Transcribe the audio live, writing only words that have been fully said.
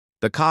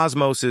The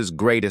cosmos's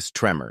greatest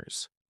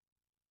tremors.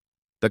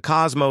 The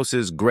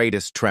cosmos's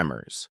greatest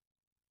tremors.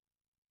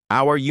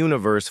 Our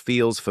universe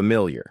feels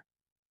familiar,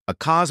 a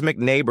cosmic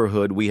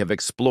neighborhood we have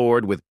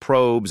explored with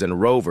probes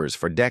and rovers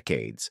for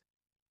decades.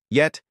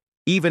 Yet,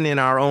 even in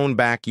our own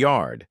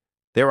backyard,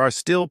 there are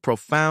still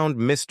profound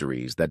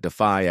mysteries that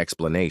defy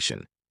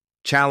explanation,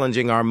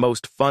 challenging our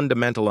most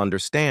fundamental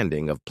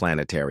understanding of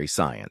planetary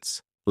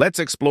science. Let's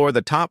explore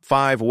the top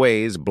 5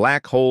 ways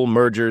black hole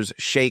mergers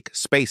shake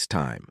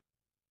space-time.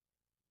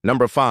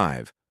 Number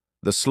 5.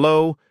 The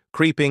slow,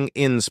 creeping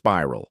in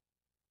spiral.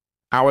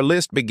 Our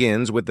list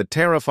begins with the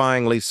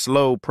terrifyingly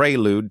slow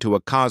prelude to a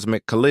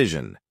cosmic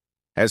collision.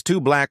 As two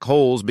black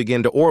holes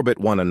begin to orbit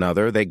one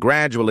another, they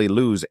gradually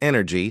lose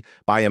energy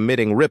by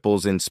emitting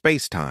ripples in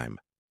space-time.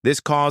 This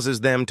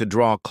causes them to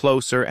draw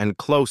closer and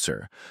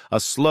closer, a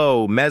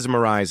slow,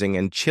 mesmerizing,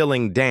 and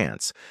chilling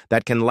dance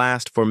that can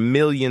last for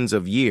millions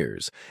of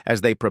years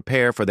as they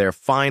prepare for their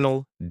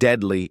final,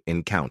 deadly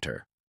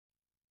encounter.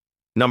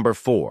 Number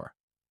 4.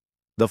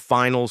 The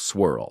final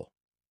swirl.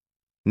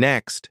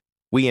 Next,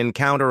 we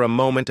encounter a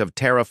moment of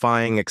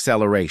terrifying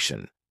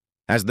acceleration.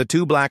 As the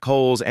two black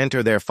holes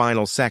enter their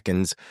final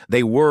seconds,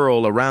 they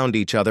whirl around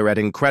each other at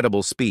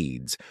incredible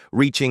speeds,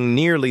 reaching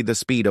nearly the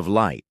speed of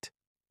light.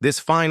 This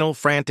final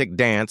frantic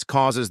dance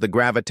causes the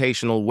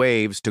gravitational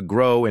waves to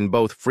grow in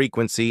both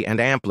frequency and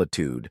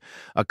amplitude,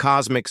 a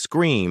cosmic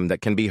scream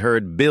that can be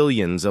heard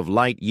billions of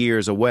light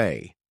years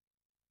away.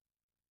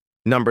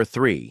 Number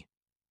 3.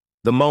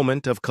 The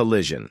moment of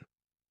collision.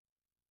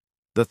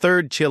 The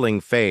third chilling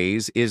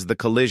phase is the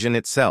collision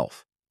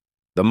itself.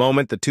 The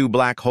moment the two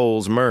black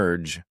holes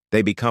merge,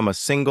 they become a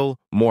single,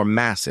 more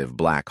massive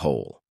black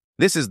hole.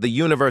 This is the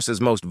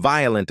universe's most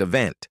violent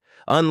event,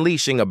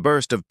 unleashing a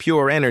burst of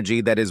pure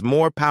energy that is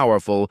more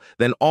powerful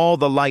than all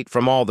the light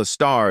from all the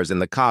stars in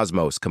the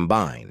cosmos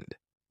combined.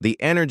 The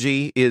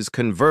energy is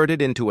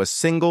converted into a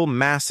single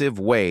massive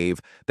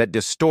wave that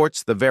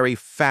distorts the very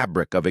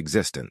fabric of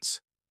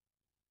existence.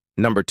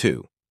 Number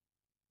 2.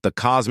 The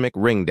cosmic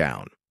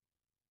ringdown.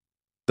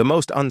 The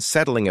most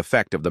unsettling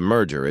effect of the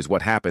merger is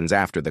what happens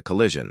after the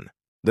collision.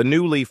 The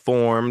newly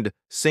formed,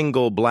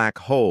 single black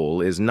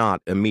hole is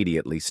not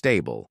immediately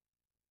stable.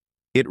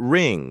 It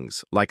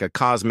rings like a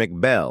cosmic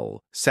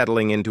bell,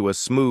 settling into a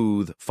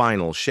smooth,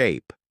 final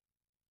shape.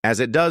 As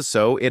it does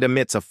so, it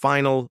emits a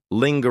final,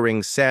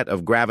 lingering set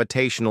of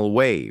gravitational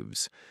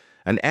waves,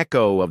 an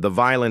echo of the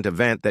violent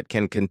event that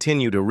can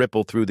continue to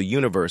ripple through the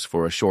universe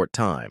for a short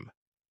time.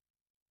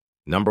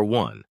 Number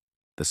 1.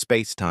 The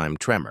space-time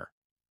tremor.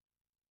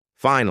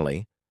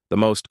 Finally, the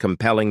most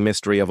compelling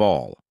mystery of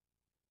all.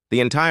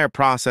 The entire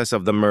process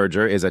of the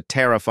merger is a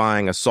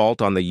terrifying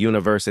assault on the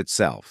universe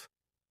itself.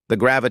 The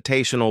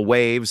gravitational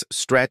waves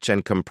stretch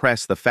and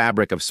compress the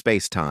fabric of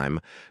space-time,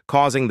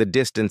 causing the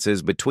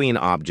distances between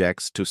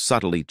objects to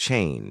subtly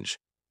change.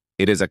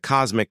 It is a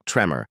cosmic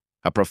tremor,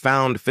 a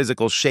profound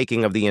physical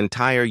shaking of the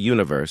entire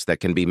universe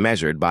that can be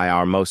measured by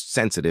our most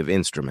sensitive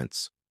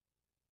instruments.